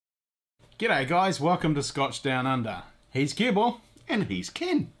G'day guys, welcome to Scotch Down Under. He's Kibble. And he's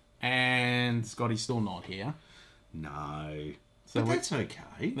Ken. And Scotty's still not here. No. So but that's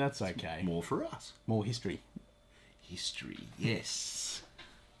okay. That's okay. More for us. More history. History, yes.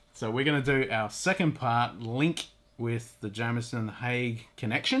 So we're going to do our second part, link with the Jameson Haig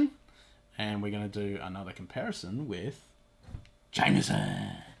connection. And we're going to do another comparison with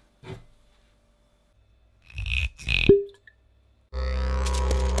Jameson.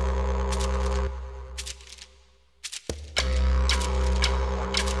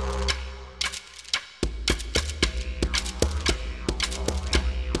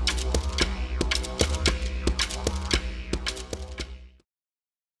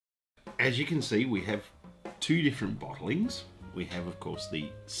 As you can see, we have two different bottlings. We have, of course, the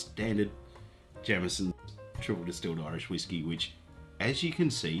standard Jameson triple distilled Irish whiskey, which, as you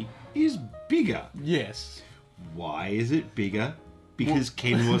can see, is bigger. Yes. Why is it bigger? Because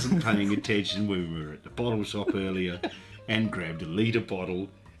Ken wasn't paying attention when we were at the bottle shop earlier and grabbed a litre bottle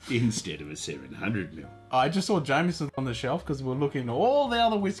instead of a 700ml. I just saw Jameson on the shelf because we were looking at all the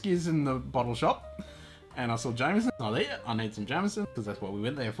other whiskies in the bottle shop. And I saw Jameson. I need some Jameson because that's what we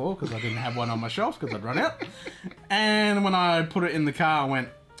went there for, because I didn't have one on my shelf because I'd run out. And when I put it in the car, I went,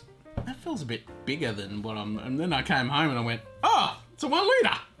 that feels a bit bigger than what I'm... And then I came home and I went, oh, it's a 1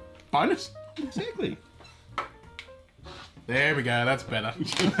 litre. Bonus. Exactly. There we go, that's better.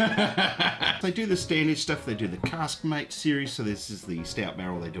 They do the standard stuff. They do the Caskmate series. So this is the stout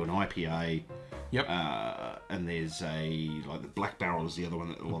barrel. They do an IPA. Yep. And there's like the Black Barrel is the other one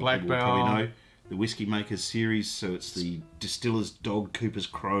that a lot Black of people Barrel. probably know. The Whiskey Makers series, so it's the Distiller's Dog, Cooper's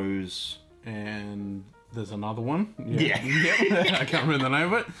Crows. And there's another one. Yeah. Yep. I can't remember the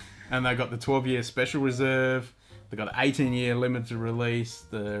name of it. And they got the 12-year Special Reserve. They got an 18-year limited release.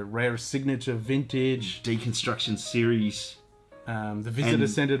 The Rare Signature Vintage. Deconstruction series. The Visitor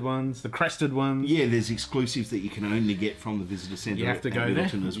Centered ones. The Crested ones. Yeah, there's exclusives that you can only get from the Visitor Centre. You have to go there.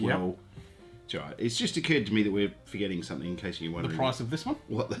 As well. Right. It's just occurred to me that we're forgetting something in case you're wondering. The price of this one?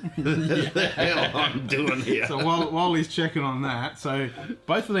 What the hell I'm doing here? So while he's checking on that, so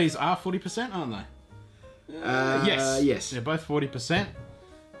both of these are 40%, aren't they? Yes. Yes. They're both 40%.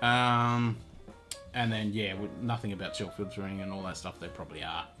 And then, yeah, nothing about chill filtering and all that stuff, they probably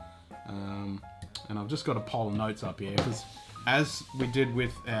are. And I've just got a pile of notes up here, because as we did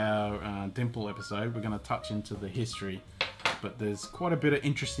with our Dimple episode, we're going to touch into the history. But there's quite a bit of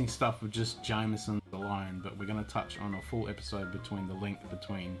interesting stuff with just Jameson alone, but we're going to touch on a full episode between the link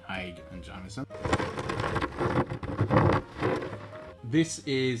between Haig and Jameson. This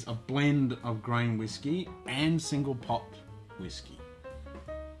is a blend of grain whiskey and single pot whiskey.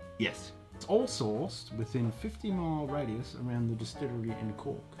 Yes. It's all sourced within 50-mile radius around the distillery in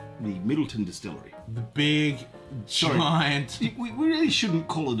Cork. The Middleton Distillery. The big, giant... We really shouldn't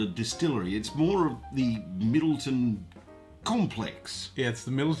call it a distillery. It's more of the Middleton complex. Yeah, it's the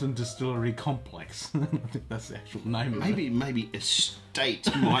Middleton Distillery Complex. I think that's the actual name of it. Maybe estate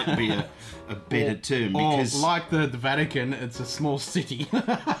might be a better term, because like the Vatican, it's a small city.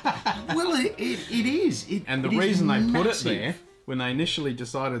 Well, it is. And the reason they put it there, when they initially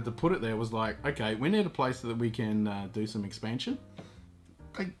decided to put it there, was like, okay, we need a place that we can do some expansion.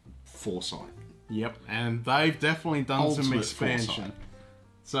 Foresight. Yep, and they've definitely done some expansion. Foresight.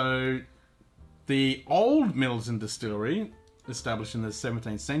 So the old Middleton Distillery, established in the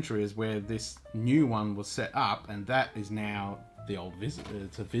 17th century, is where this new one was set up, and that is now the old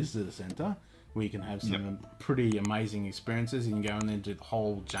visitor centre, where you can have some pretty amazing experiences. You can go in there and do the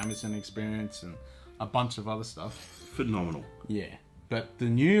whole Jameson experience and a bunch of other stuff. Phenomenal. Yeah, but the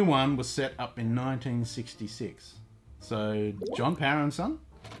new one was set up in 1966. So John Power and Son,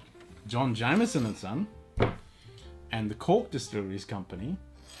 John Jameson and Son, and the Cork Distilleries Company,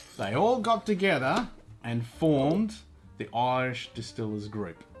 they all got together and formed the Irish Distillers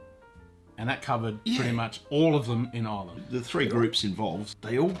Group. And that covered pretty much all of them in Ireland. The three groups involved,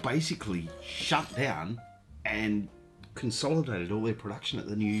 they all basically shut down and consolidated all their production at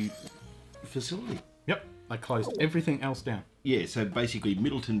the new facility. Yep, they closed everything else down. Yeah, so basically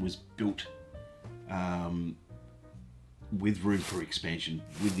Middleton was built with room for expansion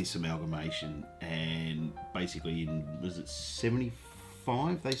with this amalgamation, and basically in, was it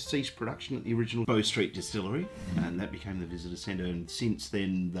 75, they ceased production at the original Bow Street Distillery, and that became the visitor centre, and since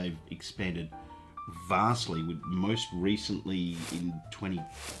then they've expanded vastly, with most recently in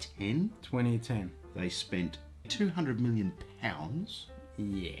 2010 they spent £200 million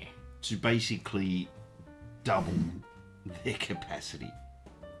to basically double their capacity.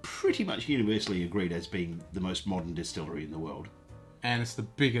 Pretty much universally agreed as being the most modern distillery in the world. And it's the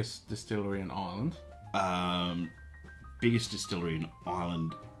biggest distillery in Ireland. Biggest distillery in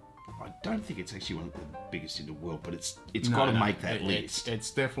Ireland, I don't think it's actually one of the biggest in the world, but it's got to make that list. It's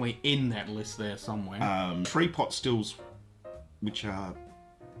definitely in that list there somewhere. 3 pot stills, which are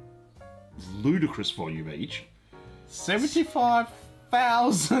ludicrous volume each.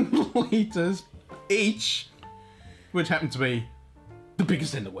 75,000 litres each, which happen to be the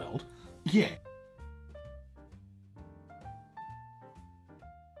biggest in the world. Yeah.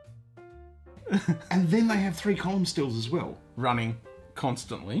 And then they have 3 column stills as well. Running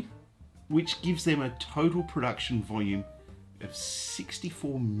constantly. Which gives them a total production volume of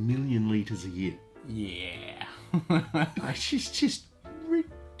 64 million litres a year. Yeah. Which is just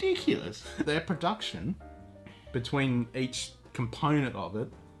ridiculous. Their production between each component of it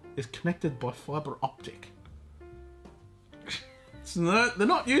is connected by fibre optic. So they're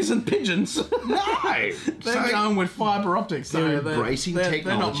not using pigeons. No! They're going with fibre optics. So they're embracing technology.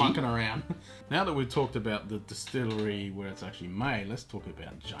 They're not mucking around. Now that we've talked about the distillery where it's actually made, let's talk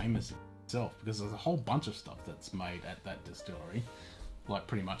about Jameson itself, because there's a whole bunch of stuff that's made at that distillery. Like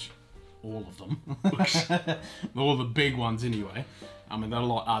pretty much all of them. All the big ones anyway. I mean, there are a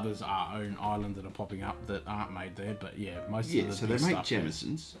lot of others are own island that are popping up that aren't made there, but yeah, most of the so big they make stuff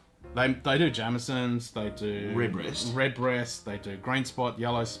Jamesons. They do Jamesons, they do Redbreast, they do Green Spot,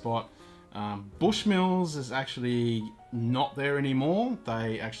 Yellow Spot. Bushmills is actually not there anymore.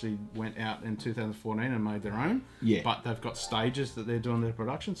 They actually went out in 2014 and made their own. Yeah. But they've got stages that they're doing their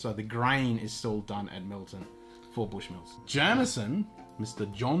production, so the grain is still done at Milton for Bushmills. Jameson, Mr.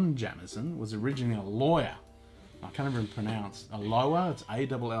 John Jameson, was originally a lawyer. I can't even pronounce Alloa. It's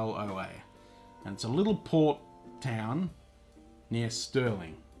Alloa, and it's a little port town near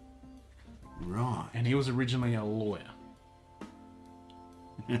Stirling. Right. And he was originally a lawyer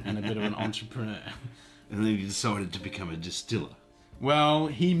and a bit of an entrepreneur. And then he decided to become a distiller. Well,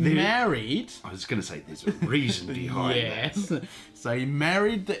 he married... I was going to say there's a reason behind that. So he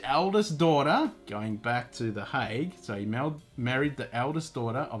married the eldest daughter, going back to the Haig. So he married the eldest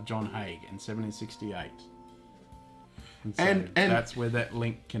daughter of John Haig in 1768. And that's where that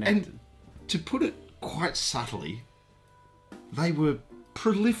link connected. And to put it quite subtly, they were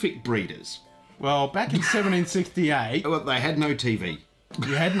prolific breeders. Well, back in 1768... Well, they had no TV.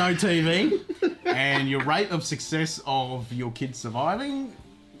 You had no TV, and your rate of success of your kids surviving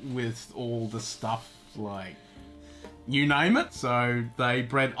with all the stuff, like, you name it. So they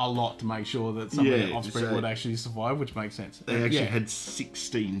bred a lot to make sure that some of their offspring would actually survive, which makes sense. They actually had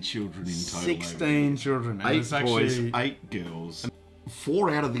 16 children in total. 16 children. 8 boys, 8 girls.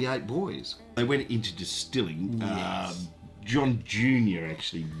 4 out of the 8 boys. They went into distilling. Yes. John Jr.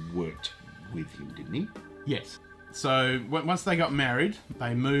 actually worked with him, didn't he? Yes. So once they got married,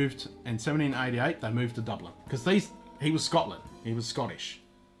 they moved in 1788. They moved to Dublin because he was Scotland. He was Scottish.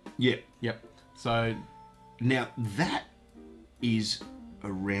 Yep. So now that is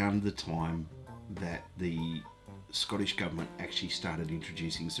around the time that the Scottish government actually started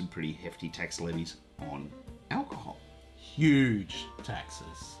introducing some pretty hefty tax levies on alcohol. Huge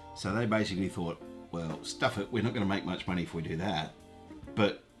taxes. So they basically thought, well, stuff it. We're not going to make much money if we do that.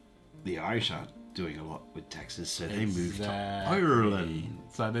 But the Irish are doing a lot with taxes, so they moved to Ireland.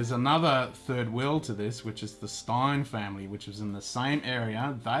 So there's another third wheel to this, which is the Stein family, which was in the same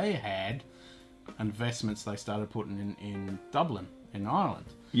area. They had investments they started putting in Dublin, in Ireland.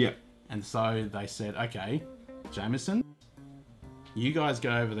 Yeah. And so they said, okay, Jameson, you guys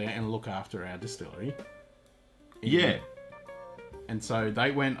go over there and look after our distillery. Yeah. And so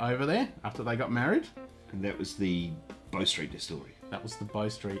they went over there after they got married. And that was the Bow Street Distillery. That was the Bow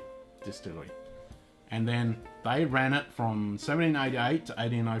Street Distillery. And then they ran it from 1788 to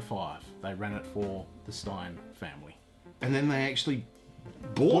 1805. They ran it for the Stein family. And then they actually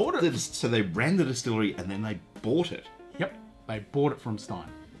bought it. So they ran the distillery and then they bought it. Yep, they bought it from Stein.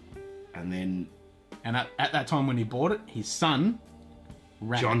 And then... And at that time when he bought it, his son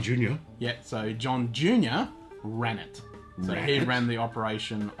ran John it. Jr. Yeah, so John Jr. ran it. So he ran the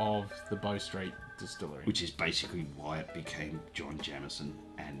operation of the Bow Street Distillery. Which is basically why it became John Jameson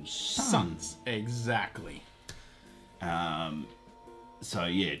and Sons. Exactly. So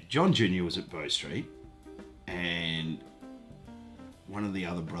yeah, John Jr. was at Bow Street, and one of the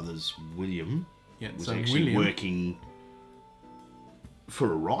other brothers, William, was actually working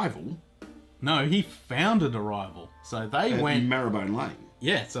for a rival. No, he founded a rival. So they went Marrowbone Lane.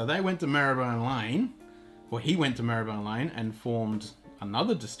 Yeah, so they went to Marrowbone Lane. Well, he went to Marrowbone Lane and formed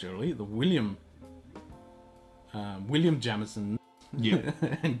another distillery, the William Jameson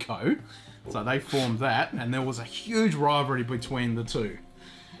and Co. So they formed that, and there was a huge rivalry between the two.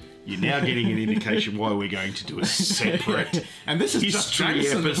 You're now getting an indication why we're going to do a separate and this is just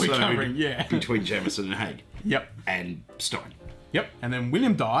Jameson that we're covering, between Jameson and Haig. Yep. And Stein. Yep. And then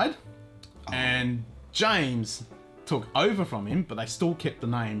William died, And James took over from him, but they still kept the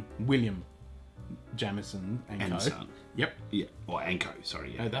name William Jameson and Co. Son. Yep. Yeah. Or Anco,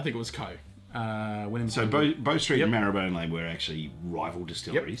 sorry. Yeah. I think it was Co. William. So Bow Street and Marrowbone Lane were actually rival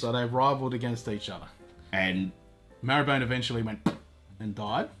distilleries. Yep. So they rivaled against each other. And Marrowbone eventually went and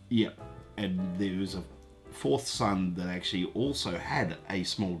died. Yep. And there was a fourth son that actually also had a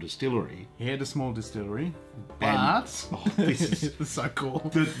small distillery. He had a small distillery, but And, this is so cool.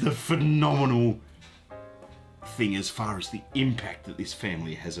 the phenomenal thing as far as the impact that this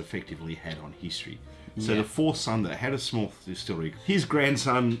family has effectively had on history. So the fourth son that had a small distillery, his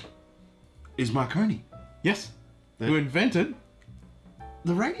grandson is Marconi. Yes. Who invented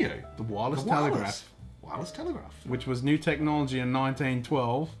The radio. the wireless telegraph, Wireless telegraph. which was new technology in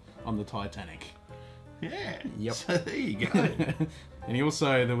 1912 on the Titanic. Yeah. Yep. So there you go. And he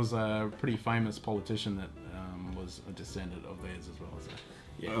also, there was a pretty famous politician that was a descendant of theirs as well. So,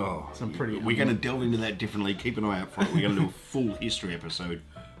 yeah, Oh, some pretty. we're going to delve into that differently. Keep an eye out for it. We're going to do a full history episode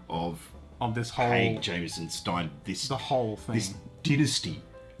of this whole Haig, Jameson, Stein, the whole thing. this dynasty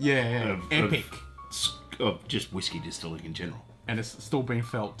Yeah, epic. of just whiskey distilling in general. And it's still being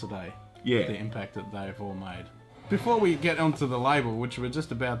felt today. Yeah. The impact that they've all made. Before we get onto the label, which we're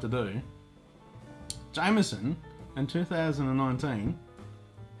just about to do, Jameson in 2019,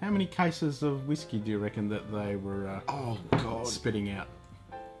 how many cases of whiskey do you reckon that they were Oh, God. spitting out?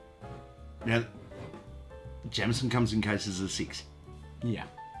 Now, Jameson comes in cases of 6. Yeah.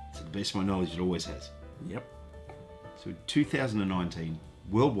 To the best of my knowledge, it always has. Yep. So in 2019,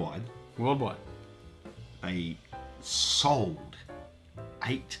 worldwide, Worldwide. they sold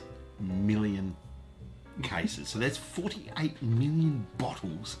 8 million cases. So that's 48 million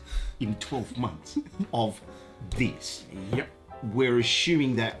bottles in 12 months of this. Yep. We're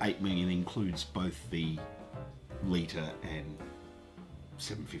assuming that 8 million includes both the litre and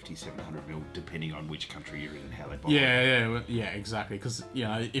 750, 700 ml, depending on which country you're in and how they bottle. Yeah, exactly. Because, you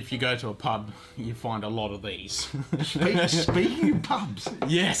know, if you go to a pub, you find a lot of these. Speaking of pubs,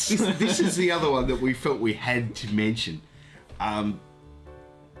 Yes. this is the other one that we felt we had to mention.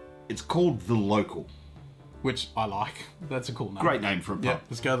 It's called The Local. Which I like. That's a cool name. Great name for a pub. Yeah,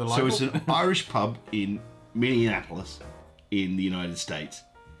 let's go to The Local. So it's an Irish pub in Minneapolis in the United States.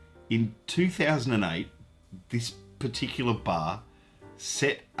 In 2008, this particular bar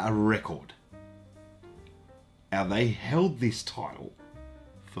set a record. Now, they held this title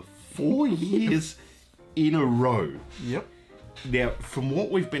for 4 years in a row. Yep. Now, from what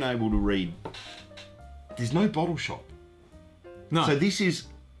we've been able to read, there's no bottle shop. No, So this is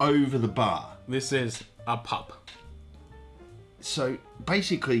over the bar. this is a pub. So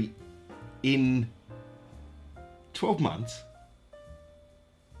basically, in 12 months,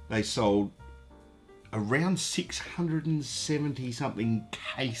 they sold around 670 something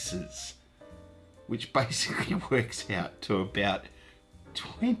cases, which basically works out to about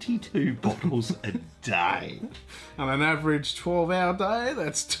 22 bottles a day. On an average 12-hour day,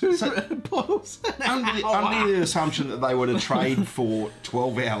 that's 2 bottles an hour. Under the assumption that they were to trade for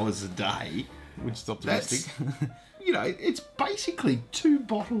 12 hours a day, Which is optimistic. you know, it's basically 2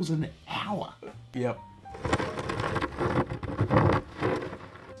 bottles an hour. Yep.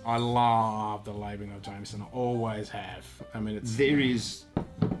 I love the labelling of Jameson. I always have. I mean,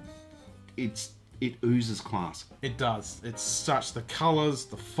 It oozes class. It does. It's such the colours,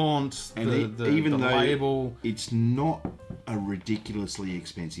 the font, And the even though label. it's not a ridiculously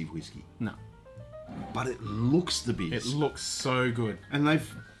expensive whiskey, No, but it looks the biz. it looks so good. And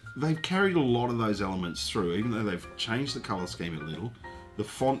they've carried a lot of those elements through, even though they've changed the colour scheme a little. The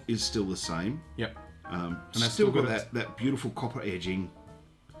font is still the same. Yep. And they've it's still still got got that beautiful copper edging.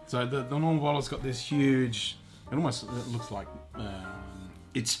 So the normal bottle's got this huge. It looks like.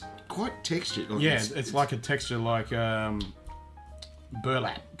 It's quite textured. Like Yeah, it's like a texture like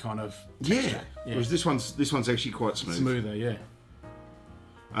burlap kind of texture. Yeah. Whereas this one's actually quite smooth. Smoother, yeah.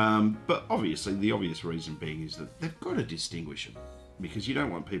 But obviously, the obvious reason being is that they've got to distinguish them, because you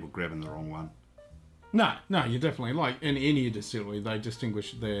don't want people grabbing the wrong one. No, you definitely, like in any distillery, they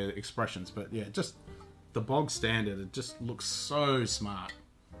distinguish their expressions. But yeah, just the bog standard, it just looks so smart.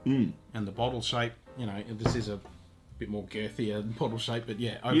 And the bottle shape, you know, this is a bit more girthier bottle shape, but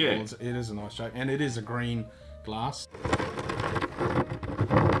yeah, overall it is a nice shape, and it is a green glass.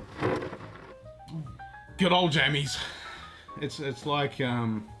 Good old jammies. It's like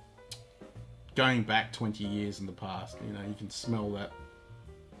going back 20 years in the past. You know, you can smell that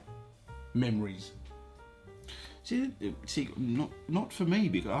memories. See, not for me,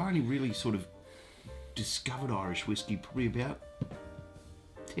 because I only really sort of discovered Irish whiskey probably about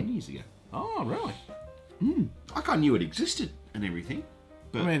 10 years ago. Oh, really? Like I knew it existed and everything,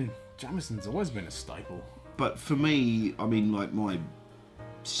 but I mean, Jameson's always been a staple. But for me, I mean, like, my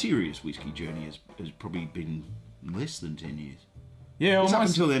serious whiskey journey has probably been less than 10 years. Yeah, Up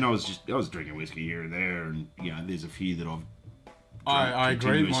until then, I was drinking whiskey here and there, and you know, there's a few that I've. I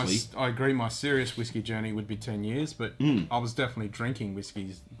agree. I agree. My serious whiskey journey would be 10 years, but I was definitely drinking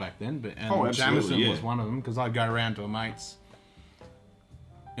whiskies back then. But Jameson was one of them because I'd go around to a mate's,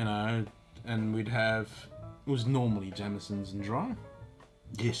 you know, and we'd have it was normally Jamesons and dry.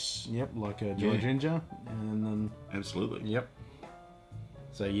 Yes. Yep, like a dry ginger, and then absolutely. Yep.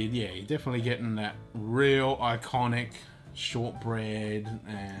 So you're definitely getting that real iconic shortbread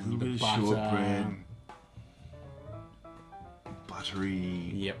and the butter. Shortbread.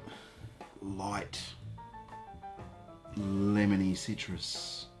 Buttery. Yep. Light. Lemony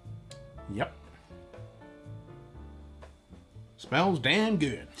citrus. Yep. Smells damn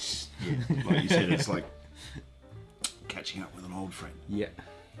good. Yeah, like you said, it's like catching up with an old friend. Yeah.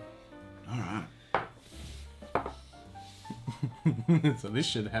 All right. So this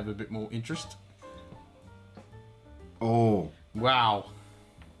should have a bit more interest. Oh. Wow.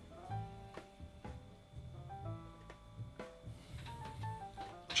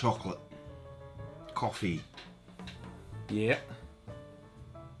 Chocolate. Coffee. Yeah.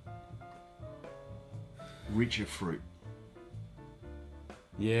 Richer fruit.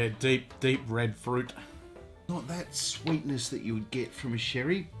 Yeah, deep red fruit. Not that sweetness that you would get from a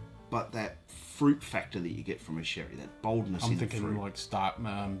sherry, but that fruit factor that you get from a sherry, that boldness I'm in the thinking fruit. like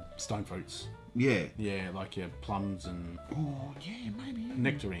stone fruits. Yeah. Yeah, like your plums and Oh, yeah, maybe.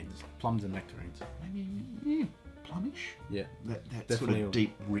 nectarines. Plums and nectarines. Maybe, yeah, plumish. Yeah. That sort Definitely of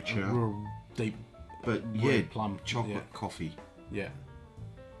deep, richer. Real deep But red yeah, plum. chocolate coffee Yeah.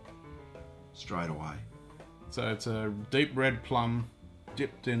 straight away. So it's a deep red plum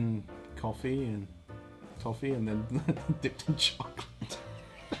dipped in coffee and toffee and then dipped in chocolate.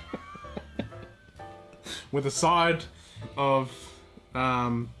 With a side of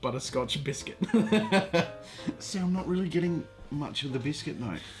butterscotch biscuit. See, I'm not really getting much of the biscuit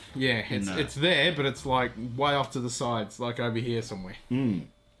note. Yeah, it's there, but it's like way off to the sides, like over here somewhere.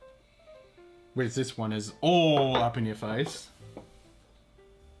 Whereas this one is all up in your face.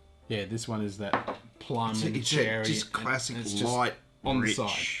 Yeah, this one is that plum and cherry. Just classic it's light, on rich, the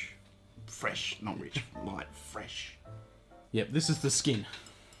side. fresh, not rich, light, fresh. Yep, this is the skin.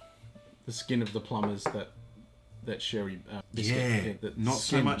 The skin of the plum is that sherry biscuit. Yeah, that not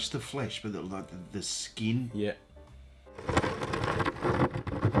skin. so much the flesh, but the skin. Yeah.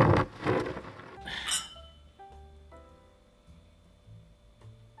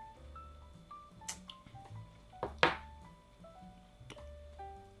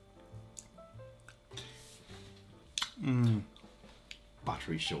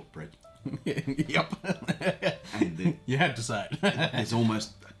 Buttery shortbread. Yep. And You had to say it. there's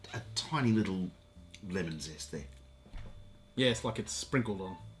almost a tiny little lemon zest there. Yeah, it's like it's sprinkled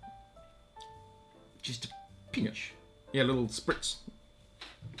on. Just a pinch. Yeah, little spritz.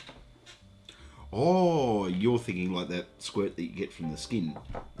 Oh, you're thinking like that squirt that you get from the skin.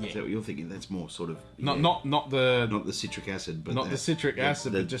 Yeah. Is that what you're thinking? That's more sort of... Not not the citric acid, but... the citric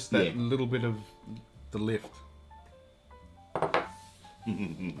acid, but just that little bit of the lift.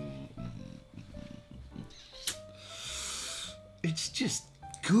 It's just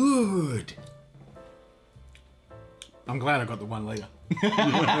good. I'm glad I got the 1 litre.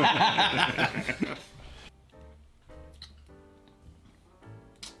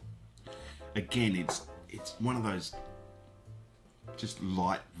 Again, it's one of those just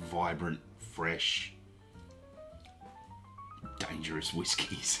light, vibrant, fresh, dangerous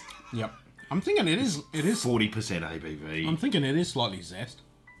whiskies. Yep. I'm thinking it is 40% ABV. I'm thinking it is slightly zest.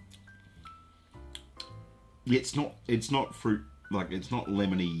 Yeah, it's not fruit, like it's not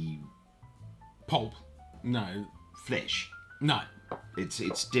lemony Pulp. No. flesh. No. It's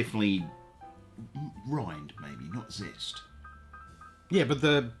definitely rind, maybe, not zest. Yeah, but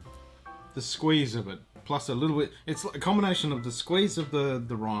the squeeze of it, plus a little bit, it's like a combination of the squeeze of the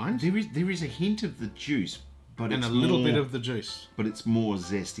rind There is a hint of the juice, but and it's a little more, bit of the juice. but it's more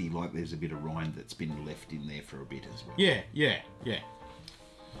zesty, like there's a bit of rind that's been left in there for a bit as well. Yeah.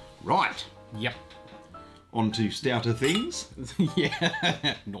 Right, Yep. on to stouter things.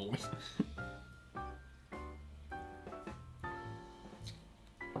 Yeah. Noise.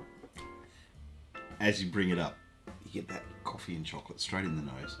 As you bring it up, you get that coffee and chocolate straight in the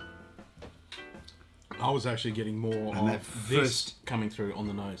nose. I was actually getting more And of that this first- coming through on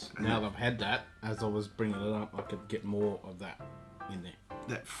the nose. Now that I've had that, as I was bringing it up, I could get more of that in there.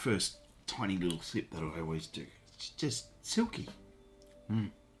 That first tiny little sip that I always do, it's just silky.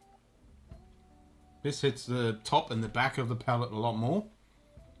 This hits the top and the back of the palate a lot more.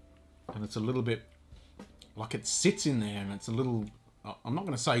 and it's a little bit like it sits in there, and it's a little, I'm not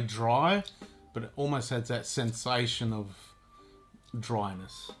going to say dry, but it almost has that sensation of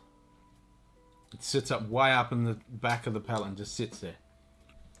dryness. It sits up way up in the back of the palate and just sits there.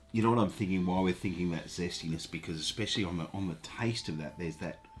 You know what I'm thinking? Why we're thinking that zestiness, because especially on the taste of that, there's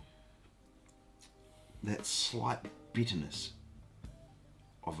that slight bitterness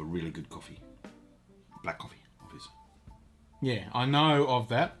of a really good coffee, black coffee, obviously. Yeah, I know of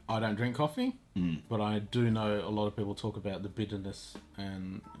that. I don't drink coffee, but I do know a lot of people talk about the bitterness,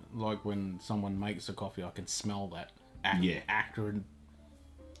 and like when someone makes a coffee, I can smell that acrid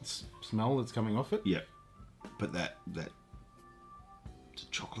smell that's coming off it. Yeah, but that the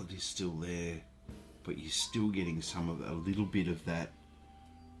chocolate is still there, but you're still getting a little bit of that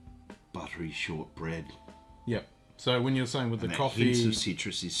buttery shortbread. Yep. So when you're saying with and the that coffee, hints of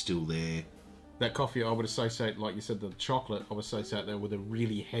citrus is still there. That coffee, I would associate, like you said, the chocolate, I would associate that with a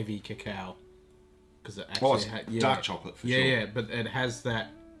really heavy cacao. Because it actually dark chocolate for sure. Yeah, but it has that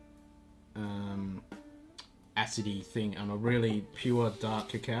acidy thing, and a really pure dark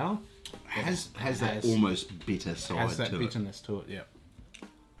cacao has that almost bitter side to it. Has that bitterness to it, yeah.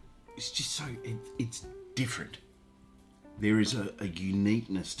 It's just so, it's different. There is a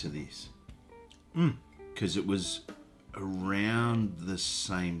uniqueness to this. Because it was around the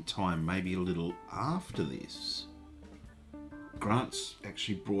same time, maybe a little after this, Grant's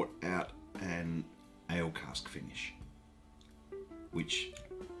actually brought out an ale cask finish, which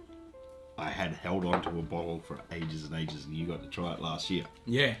I had held onto a bottle for ages and ages, and you got to try it last year.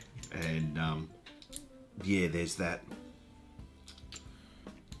 Yeah. And yeah, there's that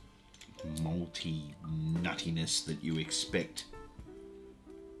malty nuttiness that you expect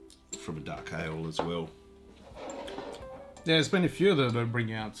from a dark ale as well. Yeah, there's been a few that are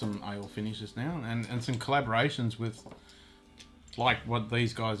bringing out some ale finishes now, and some collaborations with, like what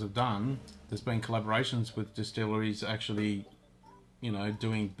these guys have done. There's been collaborations with distilleries actually, you know,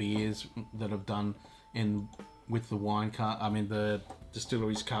 doing beers that have done with the the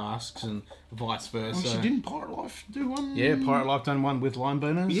distilleries casks, and vice versa. Actually, didn't Pirate Life do one? Yeah, Pirate Life done one with lime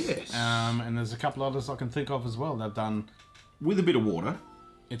burners. Yes. And there's a couple others I can think of as well. They've done with a bit of water.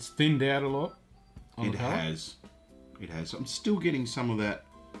 It's thinned out a lot. It has. I'm still getting some of that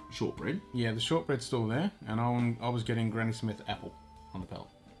shortbread. Yeah, the shortbread's still there, and I was getting Granny Smith apple on the palate.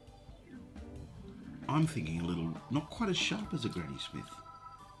 I'm thinking a little, not quite as sharp as a Granny Smith.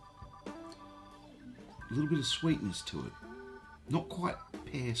 A little bit of sweetness to it. Not quite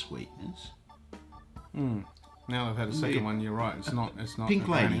pear sweetness. Now I've had a second one. You're right. It's not. Pink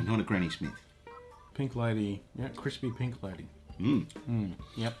Lady, not a Granny Smith. Pink Lady. Yeah, crispy Pink Lady.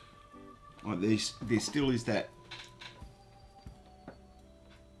 Yep. Like there still is that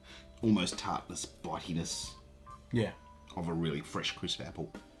almost tartness, bitiness. Yeah. Of a really fresh, crisp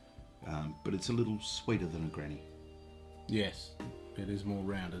apple. But it's a little sweeter than a Granny. Yes, it is more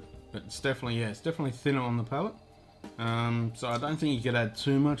rounded. But it's definitely thinner on the palate. So I don't think you could add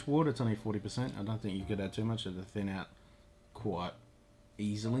too much water. It's only 40%. I don't think you could add too much to thin out quite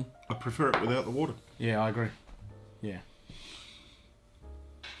easily. I prefer it without the water. Yeah, I agree. Yeah.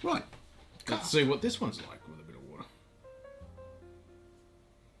 Right. Let's see what this one's like with a bit of water.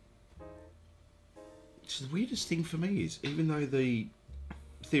 So the weirdest thing for me is, even though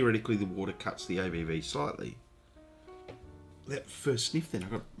theoretically the water cuts the ABV slightly, that first sniff then I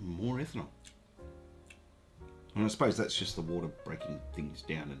got more ethanol. And I suppose that's just the water breaking things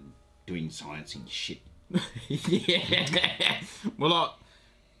down and doing sciencey shit. Yeah. Well,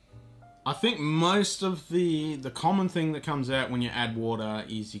 I think most of the common thing that comes out when you add water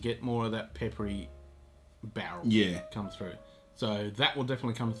is you get more of that peppery barrel come through. So that will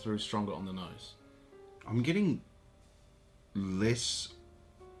definitely come through stronger on the nose. I'm getting less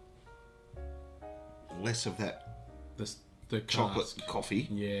of that the chocolate cask. coffee.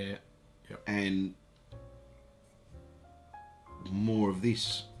 Yeah. Yep. And more of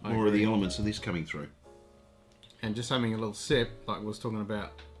this, more of the elements of this coming through. And just having a little sip, like I was talking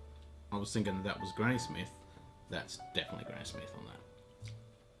about, I was thinking that was Granny Smith. That's definitely Granny Smith on that.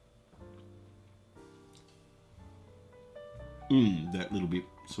 That little bit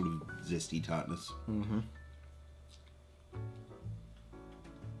sort of zesty tartness.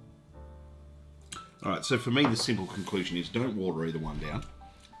 Alright, so for me the simple conclusion is don't water either one down.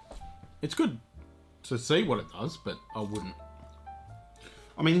 It's good to see what it does, but I wouldn't.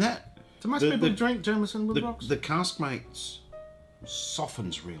 I mean that... Do most people drink Jameson with rocks? The Caskmates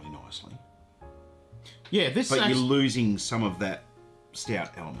softens really nicely. Yeah, but you're losing some of that stout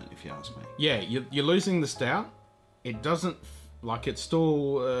element, if you ask me. Yeah, you're losing the stout. It doesn't... Like, it's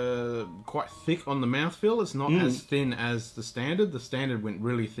still quite thick on the mouthfeel. It's not as thin as the standard. The standard went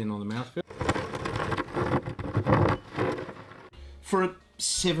really thin on the mouthfeel. For a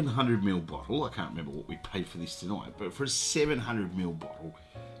 700ml bottle, I can't remember what we paid for this tonight, but for a 700ml bottle,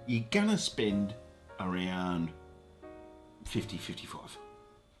 you're gonna spend around 50, 55.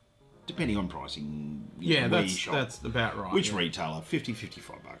 Depending on pricing. Yeah, that's about right. Which retailer? 50,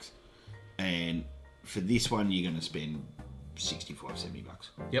 55 bucks. And for this one, you're gonna spend 65, 70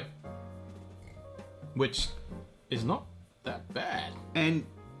 bucks. Yep. Which is not that bad. And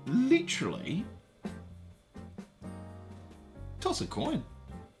literally, toss a coin.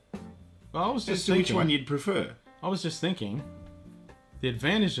 Well, I was just as to thinking, which one you'd prefer. I was just thinking, the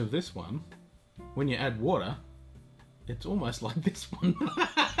advantage of this one, when you add water, it's almost like this one.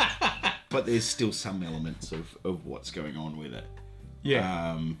 But there's still some elements of what's going on with it.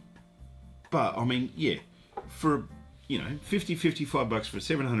 Yeah. But, I mean, yeah, for, 50, 55 bucks for a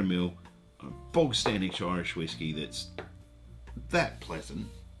 700ml, bog standard Irish whiskey that's that pleasant.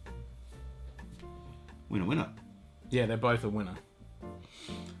 Winner. Yeah, they're both a winner.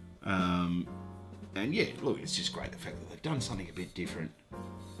 And yeah, look, it's just great the fact that they've done something a bit different,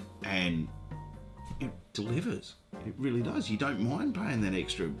 and it delivers. It really does. You don't mind paying that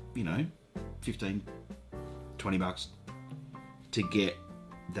extra, 15, 20 bucks to get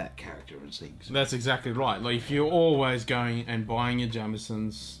that character and things. That's exactly right. Like, if you're always going and buying your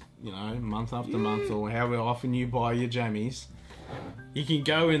Jamesons, month after month, or however often you buy your jammies, you can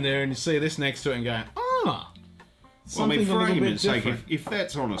go in there and you see this next to it and go, well, I mean, for argument's sake, different. if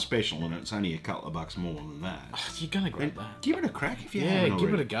that's on a special and it's only a couple of bucks more than that, You're going to grab that. give it a crack if you Yeah, haven't give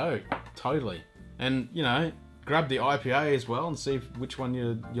it already. a go. Totally. And, grab the IPA as well and see which one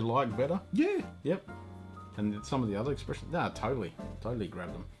you like better. Yeah. Yep. And some of the other expressions. Nah, totally. Totally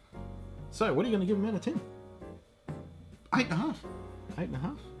grab them. So, what are you going to give them out of 10? 8.5.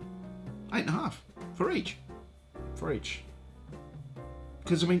 8.5? 8.5 for each. For each.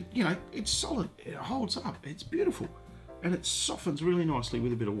 Because, I mean, it's solid. It holds up. It's beautiful. And it softens really nicely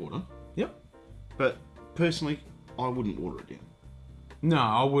with a bit of water. Yep. But, personally, I wouldn't water it down. No,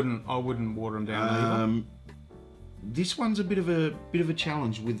 I wouldn't water them down either. This one's a bit of a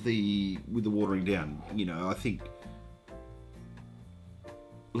challenge with the watering down. I think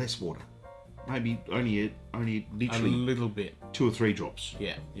less water. Maybe only literally a little bit. 2 or 3 drops.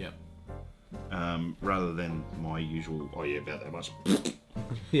 Yeah, yep. Rather than my usual, about that much.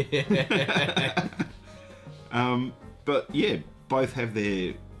 Yeah. But yeah, both have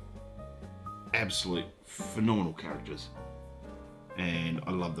their absolute phenomenal characters. And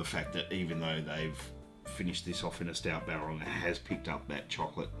I love the fact that even though they've finished this off in a stout barrel and it has picked up that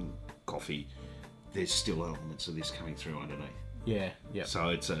chocolate and coffee, there's still elements of this coming through underneath. Yeah, yeah. So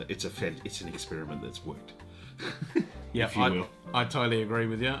it's an experiment that's worked. Yeah, if you will. I totally agree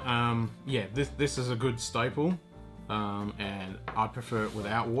with you. Yeah, this is a good staple, and I prefer it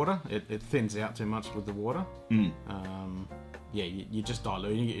without water. It thins out too much with the water. Yeah, you're just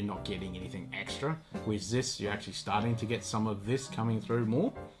diluting it. You're not getting anything extra. With this, you're actually starting to get some of this coming through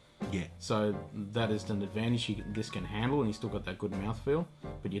more. Yeah. So that is an advantage this can handle, and you still got that good mouthfeel,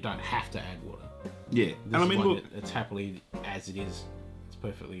 but you don't have to add water. Yeah. And I mean, look, it's happily as it is. It's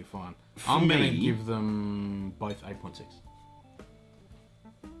perfectly fine. For I'm going to me- give them both 8.6.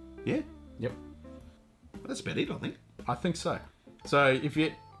 yeah, Yep. that's about it, I think. I think so. So if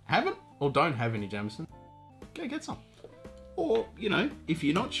you haven't or don't have any Jameson, go get some. Or, if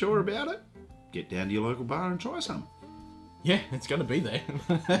you're not sure about it, get down to your local bar and try some. Yeah, it's going to be there.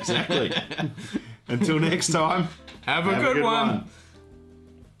 Exactly. Until next time, Have a good one.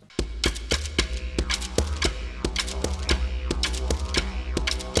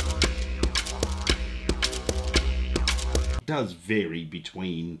 It does vary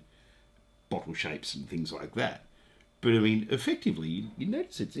between bottle shapes and things like that. But I mean, effectively, you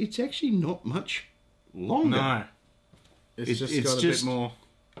notice it's actually not much longer. No. It's just got a bit more...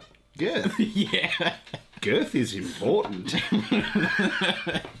 girth. Yeah. Girth is important.